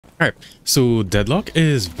Alright, so Deadlock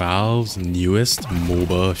is Valve's newest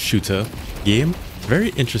MOBA shooter game. Very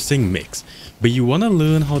interesting mix. But you want to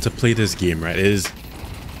learn how to play this game, right? It is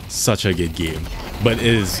such a good game, but it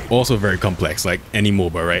is also very complex, like any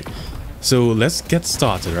MOBA, right? So let's get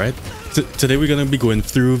started, right? Today we're going to be going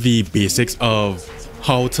through the basics of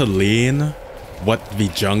how to lane, what the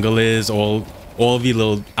jungle is, all the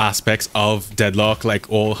little aspects of Deadlock,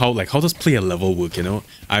 how does player level work, you know?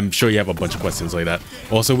 I'm sure you have a bunch of questions like that.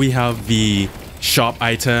 Also, we have the shop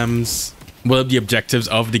items, what are the objectives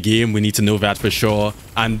of the game, we need to know that for sure,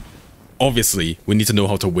 and obviously we need to know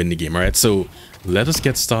how to win the game, right? So let us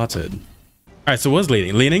get started. Alright, so what's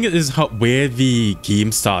laning? Laning is where the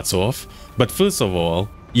game starts off, but first of all,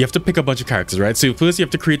 you have to pick a bunch of characters, right? So first you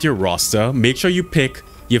have to create your roster, make sure you pick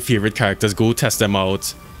your favorite characters, go test them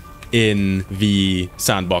out in the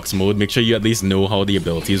sandbox mode, make sure you at least know how the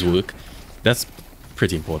abilities work. That's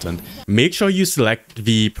pretty important. Make sure you select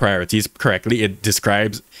the priorities correctly. It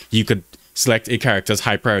describes, you could select a character's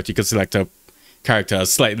high priority, you could select a character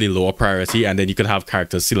slightly lower priority, and then you could have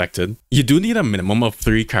characters selected. You do need a minimum of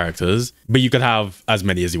 3 characters, but you could have as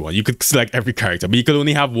many as you want. You could select every character, but you could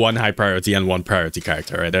only have 1 high priority and 1 priority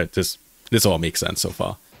character, right? This all makes sense so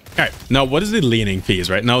far. Alright, now what is the laning phase,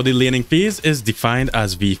 right? Now the laning phase is defined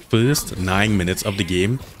as the first 9 minutes of the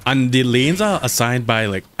game, and the lanes are assigned by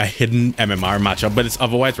like a hidden MMR matchup, but it's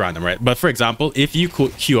otherwise random, right? But for example, if you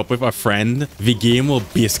could queue up with a friend, the game will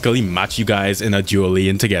basically match you guys in a dual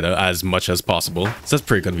lane together as much as possible. So that's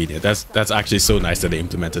pretty convenient. That's actually so nice that they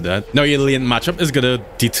implemented that. Now your lane matchup is gonna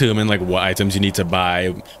determine like what items you need to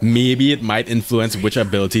buy. Maybe it might influence which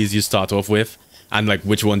abilities you start off with and like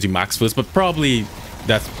which ones you max first, but probably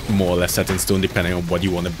that's more or less set in stone depending on what you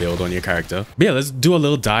want to build on your character. But yeah, let's do a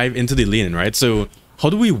little dive into the laning, right? So how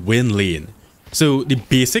do we win lane? So the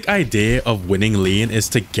basic idea of winning lane is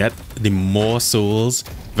to get the more souls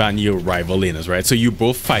than your rival laners, right? So you're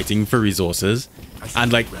both fighting for resources,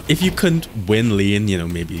 and like if you couldn't win lane, you know,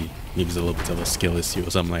 maybe it's a little bit of a skill issue or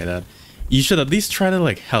something like that, you should at least try to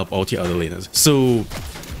like help out your other laners. So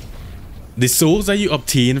the souls that you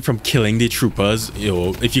obtain from killing the troopers, you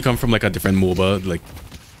know, if you come from like a different MOBA, like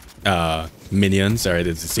minions, alright,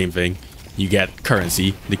 it's the same thing. You get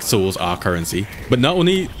currency. The souls are currency. But not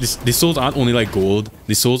only, the souls aren't only like gold,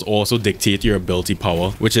 the souls also dictate your ability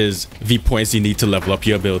power, which is the points you need to level up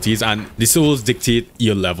your abilities. And the souls dictate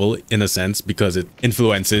your level in a sense because it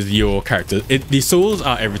influences your character. The souls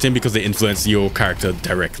are everything because they influence your character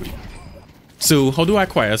directly. So how do I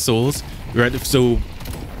acquire souls? Right, so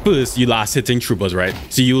first, you last hitting troopers, right?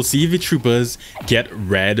 So you'll see the troopers get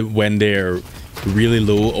red when they're really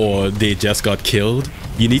low or they just got killed.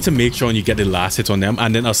 You need to make sure you get the last hit on them,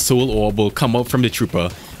 and then a soul orb will come out from the trooper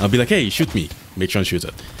and be like, hey, shoot me. Make sure and shoot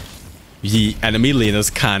it. The enemy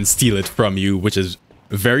laners can't steal it from you, which is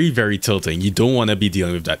very, very tilting. You don't want to be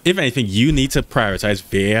dealing with that. If anything, you need to prioritize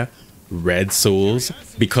their red souls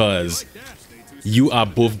because you are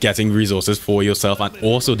both getting resources for yourself and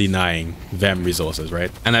also denying them resources, right?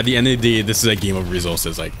 And at the end of the day, this is a game of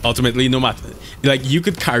resources. Like ultimately, no matter, like you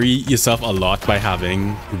could carry yourself a lot by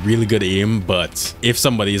having really good aim, but if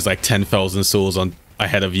somebody is like 10,000 souls on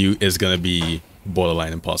ahead of you, it's gonna be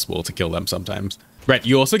borderline impossible to kill them sometimes. Right,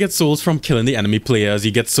 you also get souls from killing the enemy players.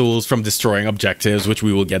 You get souls from destroying objectives, which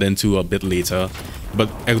we will get into a bit later. But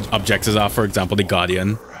objectives are, for example, the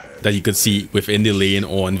Guardian that you could see within the lane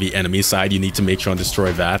on the enemy side. You need to make sure and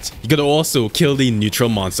destroy that. You could also kill the neutral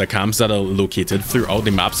monster camps that are located throughout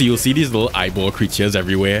the map. So you'll see these little eyeball creatures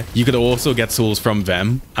everywhere. You could also get souls from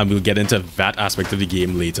them, and we'll get into that aspect of the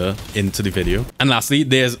game later into the video. And lastly,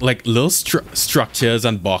 there's like little structures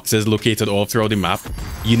and boxes located all throughout the map.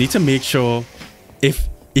 You need to make sure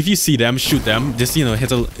if you see them, shoot them. Just, you know,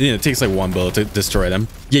 it takes like 1 bullet to destroy them.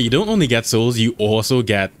 Yeah, you don't only get souls, you also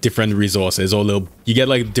get different resources, or you get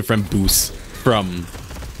like different boosts from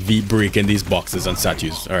breaking these boxes and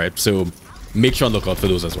statues. All right, so make sure and look out for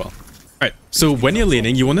those as well. All right, so when you're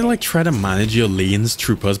laning, you want to like try to manage your lane's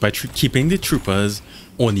troopers by keeping the troopers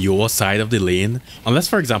on your side of the lane. Unless,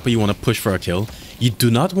 for example, you want to push for a kill, you do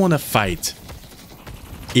not want to fight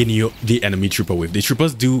in the enemy trooper wave. The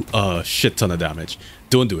troopers do a shit ton of damage.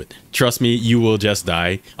 Don't do it. Trust me, you will just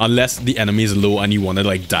die. Unless the enemy is low and you want to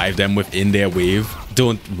like dive them within their wave,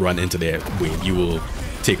 don't run into their wave. You will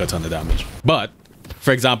take a ton of damage. But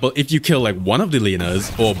for example, if you kill like one of the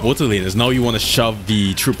laners or both the laners, now you want to shove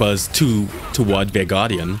the troopers toward their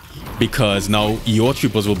guardian, because now your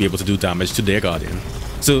troopers will be able to do damage to their guardian.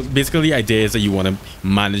 So basically the idea is that you want to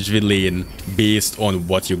manage the lane based on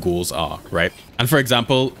what your goals are, right? And for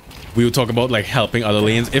example, we will talk about like helping other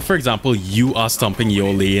lanes. If for example you are stomping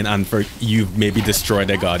your lane and for you maybe destroy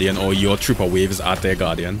their guardian, or your trooper wave is at their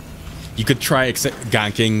guardian, you could try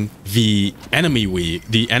ganking the enemy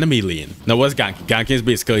lane. Now what's ganking? Ganking is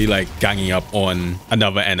basically like ganging up on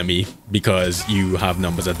another enemy because you have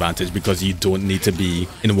numbers advantage, because you don't need to be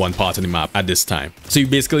in one part of the map at this time. So you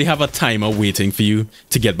basically have a timer waiting for you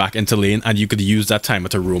to get back into lane, and you could use that timer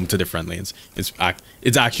to roam to different lanes. It's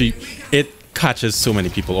actually, it catches so many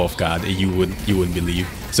people off guard you wouldn't believe.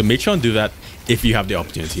 So make sure and do that if you have the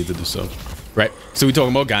opportunity to do so. Right, so we're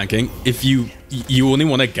talking about ganking. If you only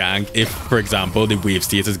want to gank if, for example, the wave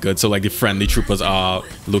state is good, so like the friendly troopers are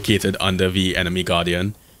located under the enemy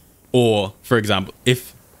guardian, or for example,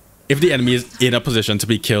 if the enemy is in a position to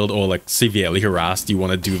be killed or like severely harassed, you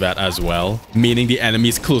want to do that as well, meaning the enemy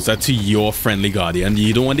is closer to your friendly guardian.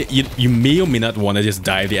 You don't want to, you may or may not want to just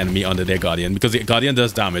dive the enemy under their guardian, because the guardian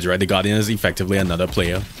does damage, right? The guardian is effectively another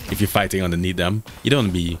player if you're fighting underneath them. You don't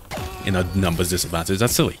want to be in a numbers disadvantage.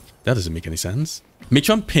 That's silly. That doesn't make any sense. Make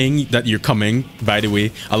sure and ping that you're coming, by the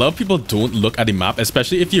way. A lot of people don't look at the map,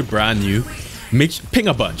 especially if you're brand new. Ping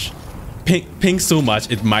a bunch. Ping so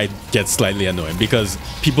much it might get slightly annoying, because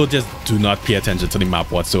people just do not pay attention to the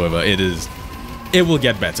map whatsoever. It will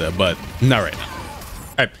get better, but not right now.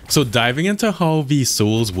 Alright, so diving into how the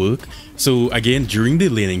souls work. So again, during the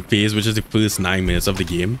laning phase, which is the first 9 minutes of the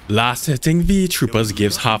game, last hitting the troopers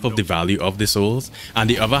gives half of the value of the souls, and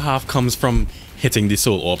the other half comes from hitting the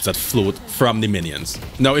soul orbs that float from the minions.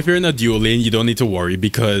 Now, if you're in a duo lane, you don't need to worry,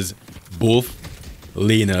 because both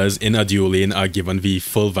laners in a duo lane are given the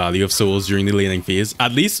full value of souls during the laning phase,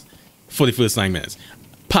 at least for the first 9 minutes.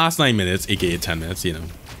 Past 9 minutes, aka 10 minutes, you know,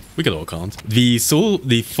 we could all count. The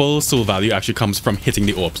full soul value actually comes from hitting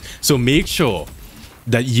the orbs. So make sure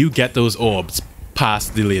that you get those orbs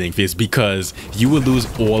past the laning phase, because you will lose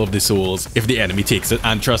all of the souls if the enemy takes it.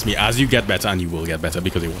 And trust me, as you get better, and you will get better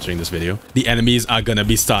because you're watching this video, the enemies are gonna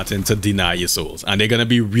be starting to deny your souls, and they're gonna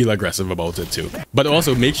be real aggressive about it too. But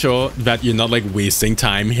also make sure that you're not like wasting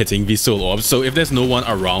time hitting the soul orbs. So if there's no one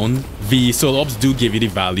around, the soul orbs do give you the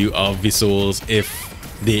value of the souls if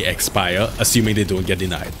they expire, assuming they don't get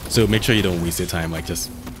denied. So make sure you don't waste your time like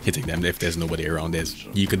just hitting them if there's nobody around.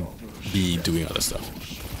 You could be doing other stuff.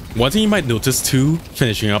 One thing you might notice too,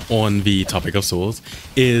 finishing up on the topic of souls,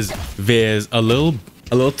 is there's a little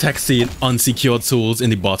text saying unsecured souls in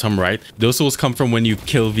the bottom right. Those souls come from when you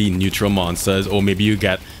kill the neutral monsters, or maybe you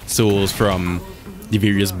get souls from the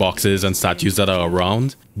various boxes and statues that are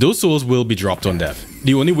around. Those souls will be dropped on death.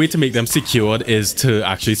 The only way to make them secured is to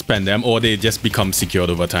actually spend them, or they just become secured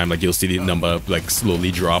over time. Like you'll see the number like slowly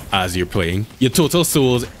drop as you're playing. Your total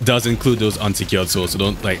souls does include those unsecured souls, so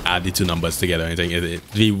don't like add the two numbers together or anything.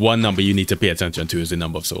 The one number you need to pay attention to is the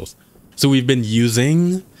number of souls. So we've been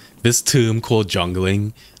using this term called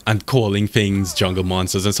jungling and calling things jungle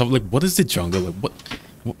monsters and stuff. Like, what is the jungle? Like, what?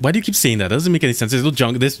 Why do you keep saying that? That doesn't make any sense. There's no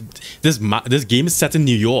jungle. This game is set in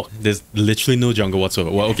New York. There's literally no jungle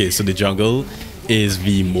whatsoever. Well, okay, so the jungle is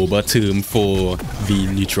the MOBA term for the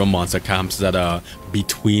neutral monster camps that are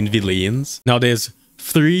between the lanes. Now, there's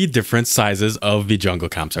 3 different sizes of the jungle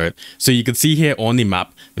camps, right? So you can see here on the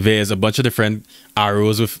map, there's a bunch of different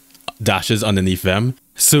arrows with dashes underneath them.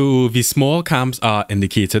 So the small camps are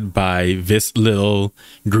indicated by this little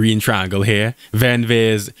green triangle here. Then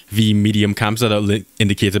there's the medium camps that are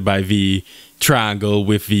indicated by the triangle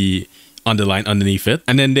with the underline underneath it.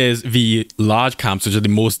 And then there's the large camps, which are the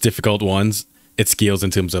most difficult ones. It scales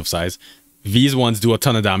in terms of size. These ones do a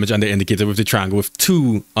ton of damage, and they're indicated with the triangle with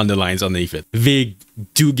 2 underlines underneath it. They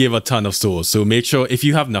do give a ton of souls, so make sure if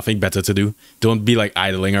you have nothing better to do, don't be like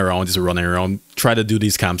idling around, just running around. Try to do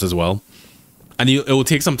these camps as well. And it will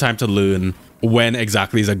take some time to learn when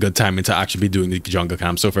exactly is a good time to actually be doing the jungle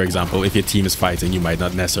camps. So for example, if your team is fighting, you might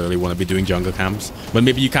not necessarily want to be doing jungle camps, but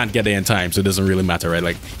maybe you can't get there in time, so it doesn't really matter, right?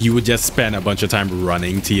 Like you would just spend a bunch of time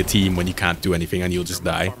running to your team when you can't do anything and you'll just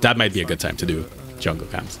die. That might be a good time to do jungle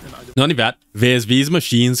camps. Not only that, there's these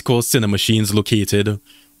machines called cine machines located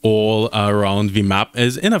all around the map,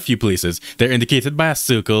 is in a few places. They're indicated by a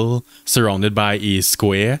circle surrounded by a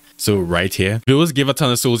square. So right here, those give a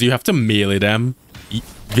ton of souls. You have to melee them.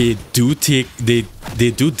 They do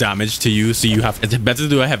damage to you, so you have, it's better to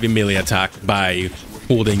do a heavy melee attack by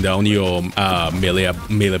holding down your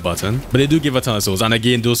melee button. But they do give a ton of souls, and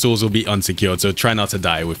again, those souls will be unsecured, so try not to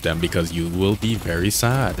die with them because you will be very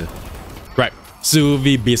sad. Right. So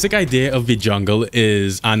the basic idea of the jungle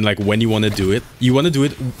is, and like when you want to do it, you want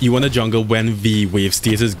to jungle when the wave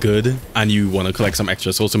state is good and you want to collect some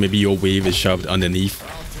extra souls. So maybe your wave is shoved underneath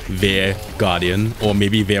their guardian, or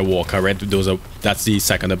maybe their walker, right? That's the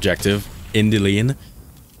second objective in the lane.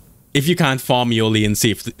 if you can't farm your lane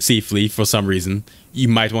safely for some reason, you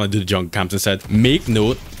might want to do the jungle camps instead. Make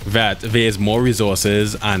note that there's more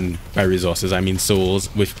resources, and by resources I mean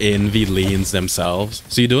souls, within the lanes themselves.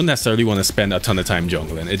 So you don't necessarily want to spend a ton of time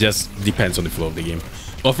jungling. It just depends on the flow of the game.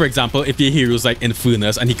 Or for example, if your hero's like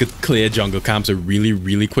Infernus and he could clear jungle camps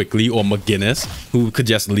really quickly, or McGinnis, who could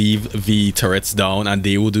just leave the turrets down and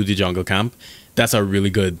they will do the jungle camp, those are really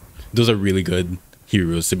good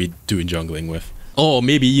heroes to be doing jungling with. Or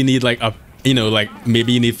maybe you need like a, you know, like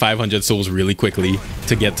maybe you need 500 souls really quickly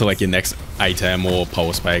to get to like your next item or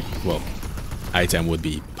power spike. Well, item would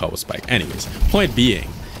be power spike. Anyways, point being,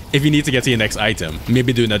 if you need to get to your next item,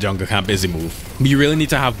 maybe doing a jungle camp is a move. But you really need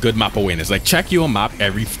to have good map awareness. Like check your map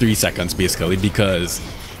every 3 seconds basically, because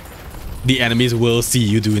the enemies will see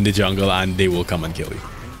you doing the jungle and they will come and kill you.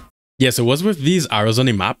 Yeah, so what's with these arrows on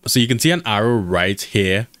the map? So you can see an arrow right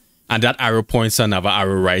here, and that arrow points to another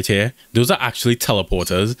arrow right here. Those are actually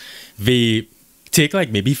teleporters. They take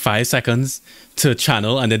like maybe 5 seconds to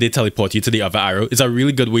channel and then they teleport you to the other arrow. It's a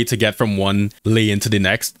really good way to get from one lane to the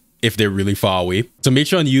next if they're really far away. So make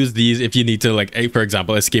sure and use these if you need to, like, for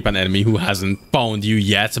example, escape an enemy who hasn't found you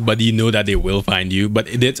yet, but you know that they will find you. But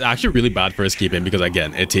it's actually really bad for escaping because,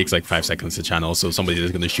 again, it takes like 5 seconds to channel, so somebody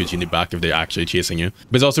is going to shoot you in the back if they're actually chasing you.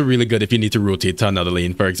 But it's also really good if you need to rotate to another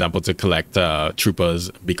lane, for example, to collect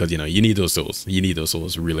troopers, because, you know, you need those souls. You need those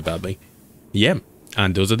souls really badly. Yeah,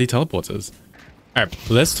 and those are the teleporters. Alright,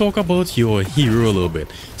 let's talk about your hero a little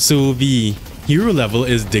bit. So the hero level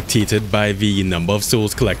is dictated by the number of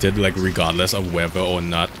souls collected, like regardless of whether or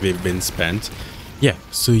not they've been spent. Yeah,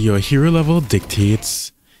 so your hero level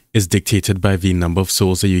is dictated by the number of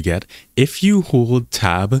souls that you get. If you hold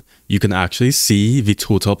tab, you can actually see the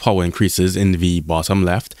total power increases in the bottom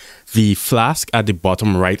left. The flask at the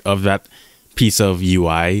bottom right of that piece of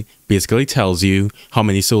UI basically tells you how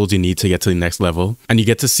many souls you need to get to the next level, and you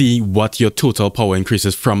get to see what your total power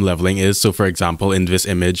increases from leveling is. So for example, in this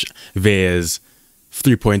image there's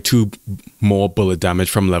 3.2 more bullet damage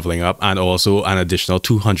from leveling up, and also an additional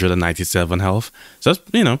 297 health. So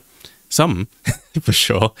that's, you know, some for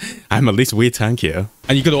sure. I'm at least way tankier.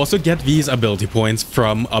 And you could also get these ability points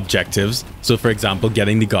from objectives. So for example,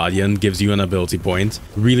 getting the Guardian gives you an ability point.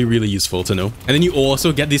 Really useful to know. And then you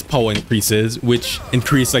also get these power increases, which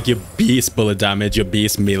increase like your base bullet damage, your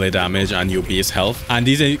base melee damage, and your base health. And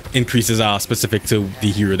these increases are specific to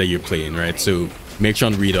the hero that you're playing, right? So make sure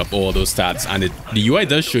and read up all those stats, and the UI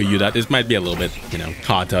does show you that. It might be a little bit, you know,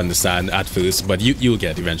 hard to understand at first, but you'll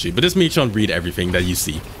get eventually. But just make sure and read everything that you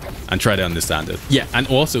see and try to understand it. Yeah, and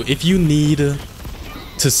also if you need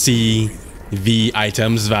to see the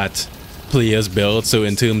items that players build, so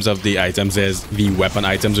in terms of the items, there's the weapon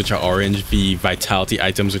items, which are orange, the vitality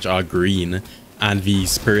items, which are green, and the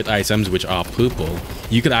spirit items, which are purple.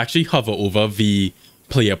 You could actually hover over the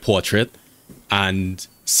player portrait and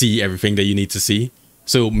see everything that you need to see.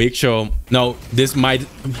 So make sure, now this might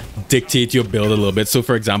dictate your build a little bit. So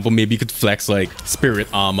for example, maybe you could flex like spirit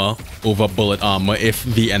armor over bullet armor if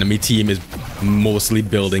the enemy team is mostly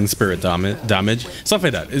building spirit damage, stuff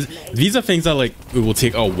like that. These are things that, like, it will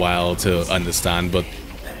take a while to understand, but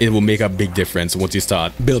it will make a big difference once you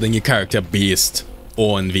start building your character based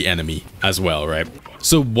on the enemy as well, right?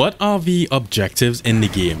 So what are the objectives in the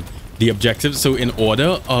game? The objectives, so in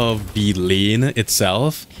order of the lane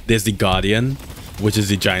itself, there's the Guardian, which is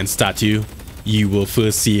the giant statue. You will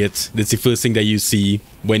first see it. That's the first thing that you see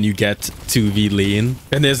when you get to the lane.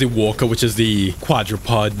 And there's the Walker, which is the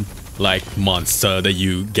quadrupod-like monster that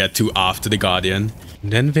you get to after the Guardian.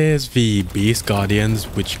 And then there's the base Guardians,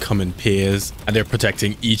 which come in pairs, and they're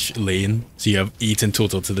protecting each lane. So you have 8 in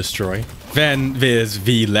total to destroy. Then there's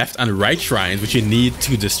the left and right shrines, which you need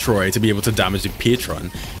to destroy to be able to damage the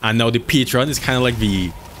patron. And now the patron is kind of like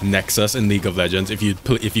the Nexus in League of Legends if you've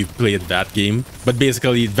played that game, but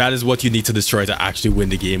basically that is what you need to destroy to actually win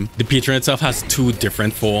the game. The patron itself has 2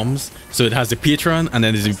 different forms, so it has the patron and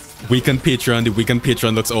then there's the weakened patron. The weakened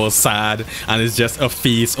patron looks all sad and it's just a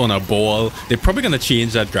face on a ball. They're probably gonna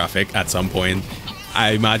change that graphic at some point.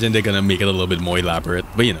 I imagine they're gonna make it a little bit more elaborate,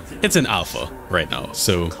 but you know, it's an alpha right now,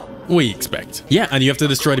 so we expect. Yeah, and you have to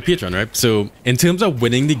destroy the patron, right? So in terms of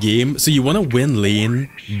winning the game, so you want to win lane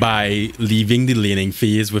by leaving the laning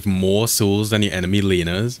phase with more souls than your enemy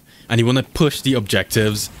laners, and you want to push the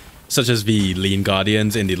objectives such as the lane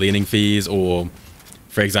guardians in the laning phase, or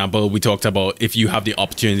for example, we talked about if you have the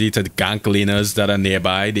opportunity to gank laners that are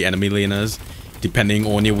nearby, the enemy laners, depending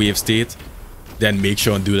on your wave state, then make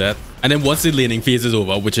sure and do that. And then once the laning phase is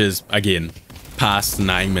over, which is again past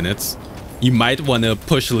 9 minutes, you might want to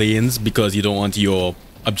push lanes because you don't want your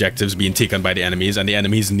objectives being taken by the enemies, and the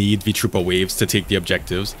enemies need the trooper waves to take the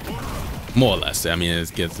objectives. More or less. I mean,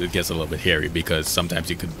 it gets a little bit hairy because sometimes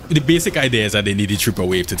you could... The basic idea is that they need a trooper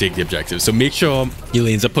wave to take the objective. So make sure your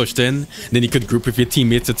lanes are pushed in. Then you could group with your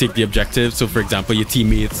teammates to take the objective. So for example, your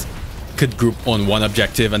teammates could group on one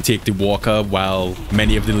objective and take the walker while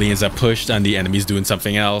many of the lanes are pushed and the enemy's doing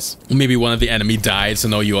something else. Maybe one of the enemy died, so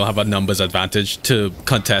now you all have a numbers advantage to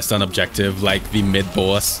contest an objective like the mid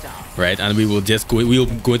boss, right? And we'll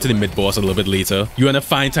go into the mid boss a little bit later. You want to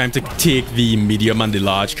find time to take the medium and the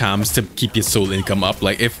large cams to keep your soul income up.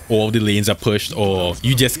 Like if all the lanes are pushed or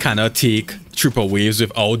you just kind of take trooper waves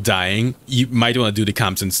without dying, you might want to do the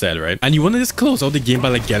camps instead, right? And you want to just close out the game by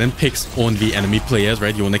like getting picks on the enemy players,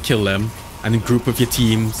 right? You want to kill them and then group with your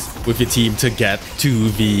team to get to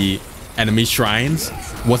the enemy shrines.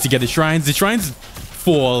 Once you get the shrines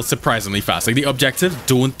fall surprisingly fast. Like the objectives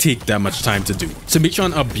don't take that much time to do. So make sure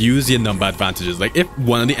and abuse your number advantages. Like if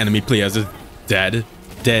one of the enemy players is dead,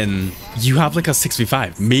 then you have like a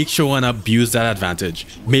 6v5. Make sure and abuse that advantage.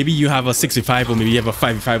 Maybe you have a 6v5 or maybe you have a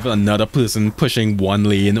 5v5 with another person pushing one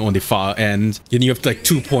lane on the far end. Then you have like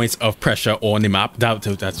 2 points of pressure on the map.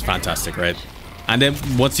 That's fantastic, right? And then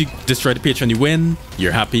once you destroy the patron, you win,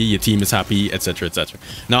 you're happy, your team is happy, etc, etc.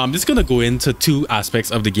 Now I'm just gonna go into 2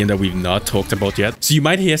 aspects of the game that we've not talked about yet. So you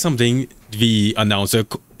might hear something, the announcer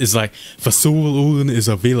is like, for Soul Urn is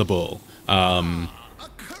available.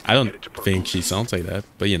 I don't think she sounds like that,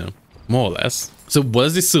 but you know, more or less. So what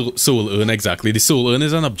is the Soul Urn exactly? The Soul Urn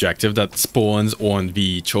is an objective that spawns on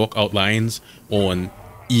the chalk outlines on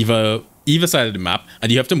either side of the map,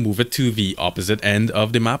 and you have to move it to the opposite end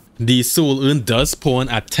of the map. The Soul Urn does spawn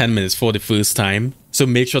at 10 minutes for the first time, so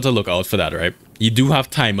make sure to look out for that, right? You do have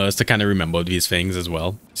timers to kind of remember these things as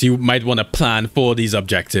well. So you might want to plan for these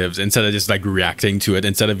objectives instead of just like reacting to it.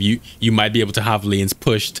 Instead of you might be able to have lanes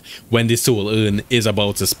pushed when the Soul Urn is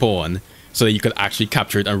about to spawn, so that you could actually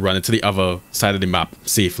capture it and run it to the other side of the map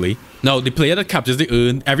safely. Now, the player that captures the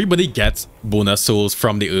urn, everybody gets bonus souls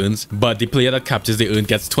from the urns, but the player that captures the urn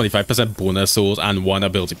gets 25% bonus souls and 1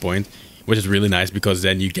 ability point, which is really nice because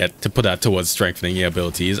then you get to put that towards strengthening your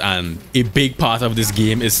abilities. And a big part of this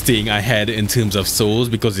game is staying ahead in terms of souls,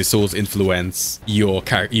 because the souls influence your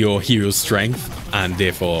hero's strength and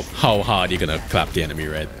therefore how hard you're gonna clap the enemy,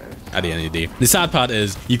 right? At the end of the day. The sad part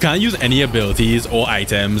is you can't use any abilities or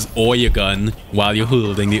items or your gun while you're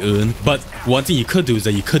holding the urn, but one thing you could do is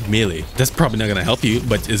that you could melee. That's probably not gonna help you,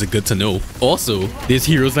 but is it good to know? Also, there's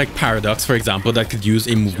heroes like Paradox, for example, that could use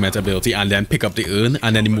a movement ability and then pick up the urn,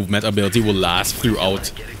 and then the movement ability will last throughout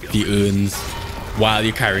the urns while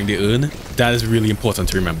you're carrying the urn. That is really important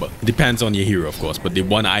to remember. It depends on your hero, of course, but the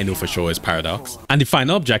one I know for sure is Paradox. And the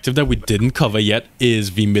final objective that we didn't cover yet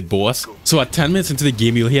is the mid-boss. So at 10 minutes into the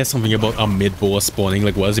game, you'll hear something about a mid-boss spawning.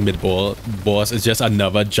 Like, what is a mid-boss? It's just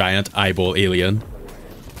another giant eyeball alien.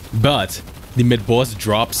 But the mid-boss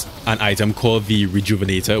drops an item called the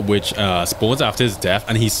Rejuvenator, which spawns after his death,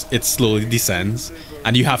 and it slowly descends.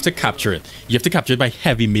 And you have to capture it. You have to capture it by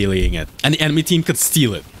heavy meleeing it. And the enemy team could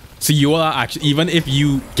steal it. So you are actually, even if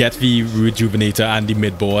you get the Rejuvenator and the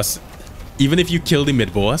mid-boss, even if you kill the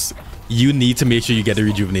mid-boss, you need to make sure you get the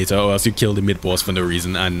Rejuvenator, or else you kill the mid-boss for no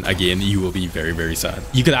reason, and again, you will be very, very sad.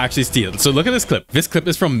 You could actually steal. So look at this clip. This clip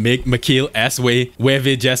is from Mikhail S. where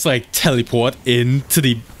they just like teleport into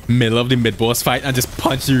the middle of the mid-boss fight and just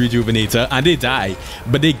punch the Rejuvenator, and they die,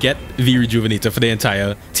 but they get the Rejuvenator for the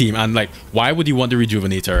entire team. And like, why would you want the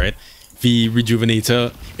Rejuvenator, right? The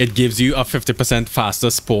Rejuvenator, it gives you a 50%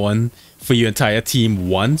 faster spawn for your entire team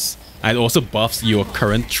once, and also buffs your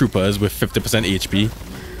current troopers with 50% HP,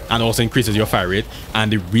 and also increases your fire rate.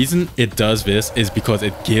 And the reason it does this is because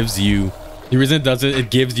it gives you,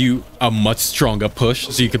 it gives you a much stronger push,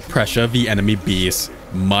 so you could pressure the enemy base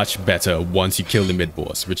much better once you kill the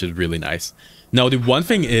mid-boss, which is really nice. Now, the one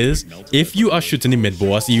thing is, if you are shooting the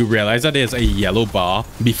mid-boss, you realize that there's a yellow bar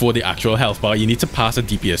before the actual health bar. You need to pass a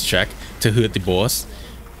DPS check to hurt the boss,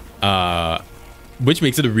 which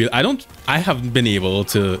makes it a real... I haven't been able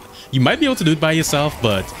to... You might be able to do it by yourself,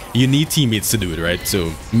 but you need teammates to do it, right?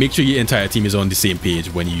 So make sure your entire team is on the same page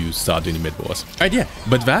when you start doing the mid-boss. Alright, yeah.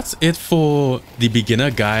 But that's it for the beginner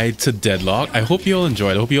guide to Deadlock. I hope you all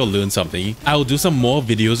enjoyed. I hope you all learned something. I will do some more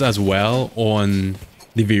videos as well on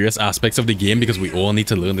the various aspects of the game, because we all need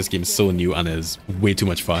to learn. This game is so new and is way too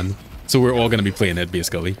much fun. So we're all going to be playing it,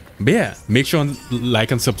 basically. But yeah, make sure and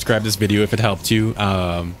like and subscribe this video if it helped you.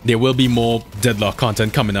 There will be more Deadlock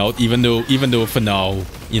content coming out, even though for now,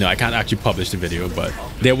 you know, I can't actually publish the video, but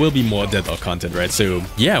there will be more Deadlock content, right? So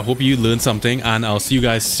yeah, I hope you learned something, and I'll see you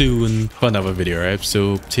guys soon for another video, right?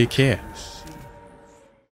 So take care.